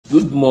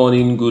Good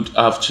morning, good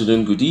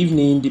afternoon, good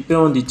evening,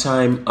 depending on the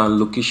time and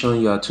location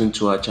you are tuned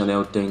to our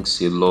channel.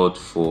 Thanks a lot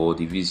for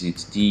the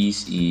visit.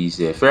 This is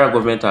a federal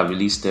government have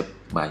released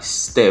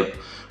step-by-step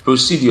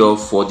procedure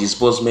for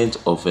disbursement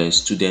of a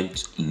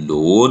student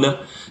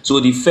loan.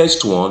 So the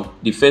first one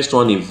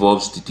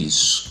involves they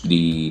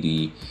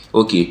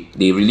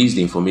released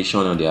the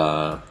information on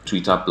their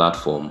Twitter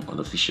platform, on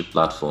the official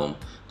platform,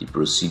 the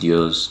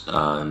procedures,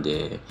 and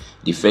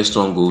the first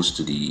one goes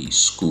to the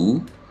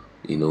school.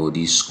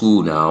 The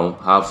school now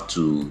have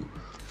to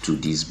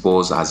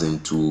disburse, as in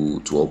to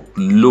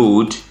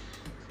upload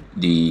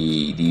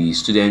the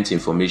student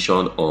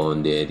information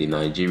on the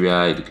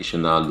Nigeria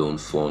Educational Loan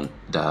Fund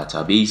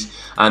database,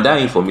 and that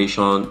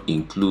information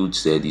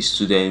includes the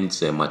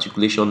student's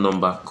matriculation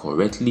number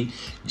correctly,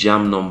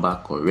 JAM number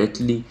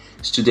correctly,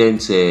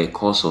 student's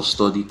course of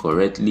study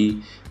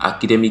correctly,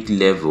 academic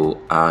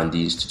level, and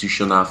the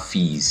institutional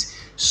fees.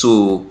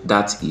 So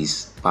that's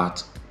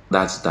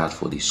that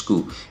for the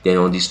school. Then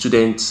on the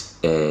student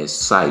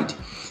side,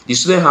 the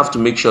student have to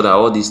make sure that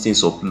all these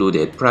things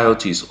uploaded prior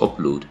to his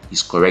upload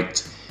is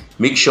correct.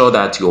 Make sure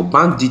that your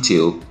bank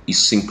detail is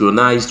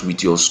synchronized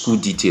with your school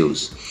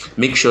details.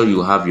 Make sure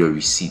you have your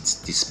receipts.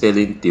 The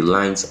spelling, the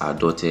lines are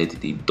dotted,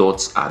 the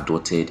dots are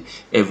dotted,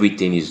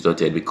 everything is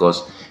dotted,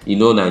 because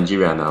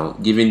Nigeria now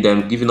giving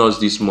us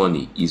this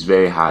money is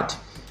very hard.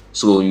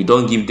 So you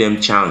don't give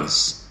them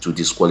chance to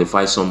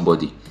disqualify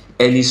somebody.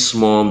 Any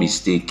small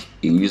mistake,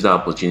 you use that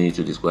opportunity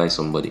to disqualify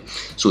somebody.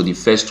 So the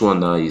first one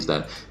now is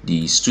that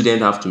the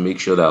student have to make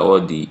sure that all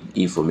the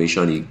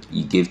information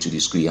he gave to the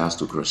school, he has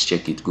to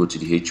cross-check it. Go to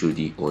the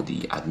HOD or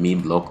the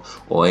admin block,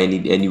 or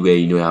anywhere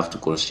you have to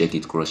cross-check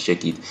it.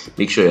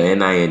 Make sure your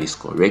NIN is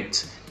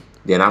correct.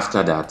 Then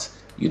after that,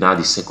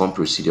 the second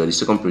procedure. The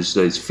second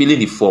procedure is filling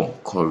the form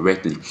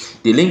correctly.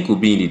 The link will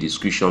be in the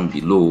description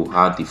below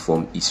how the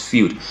form is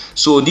filled.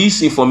 So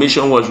this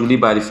information was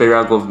released by the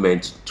federal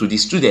government to the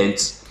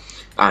students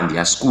and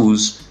their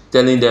schools,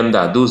 telling them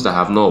that those that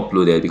have not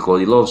uploaded,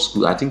 because a lot of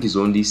schools, I think it's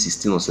only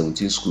 16 or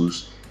 17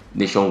 schools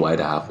nationwide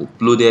that have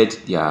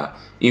uploaded their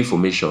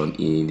information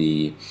in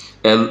the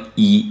NEL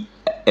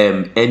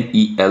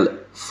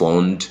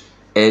Fund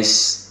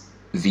SVS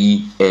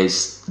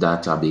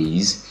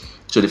database.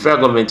 So the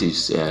federal government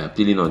is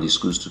appealing on the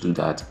schools to do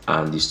that,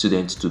 and the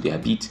students to their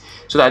bit,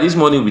 so that this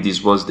money we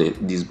disbursed,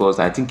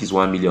 I think is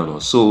 1 million or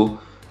so.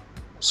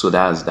 So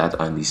that's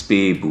that, and it's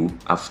payable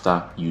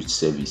after youth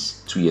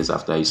service, 2 years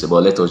after youth service.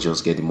 But let us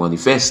just get the money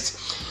first.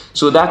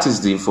 So that is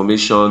the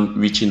information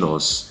reaching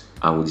us,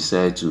 and we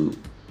decided to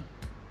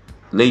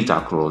lay it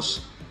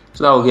across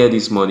so that we'll get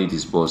this money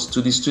disbursed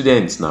to the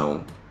students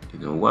now.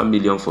 1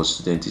 million for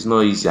students is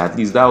not easy. At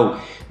least that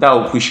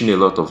will cushion a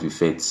lot of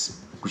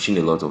effects.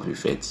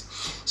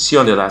 See you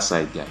on the other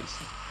side, guys.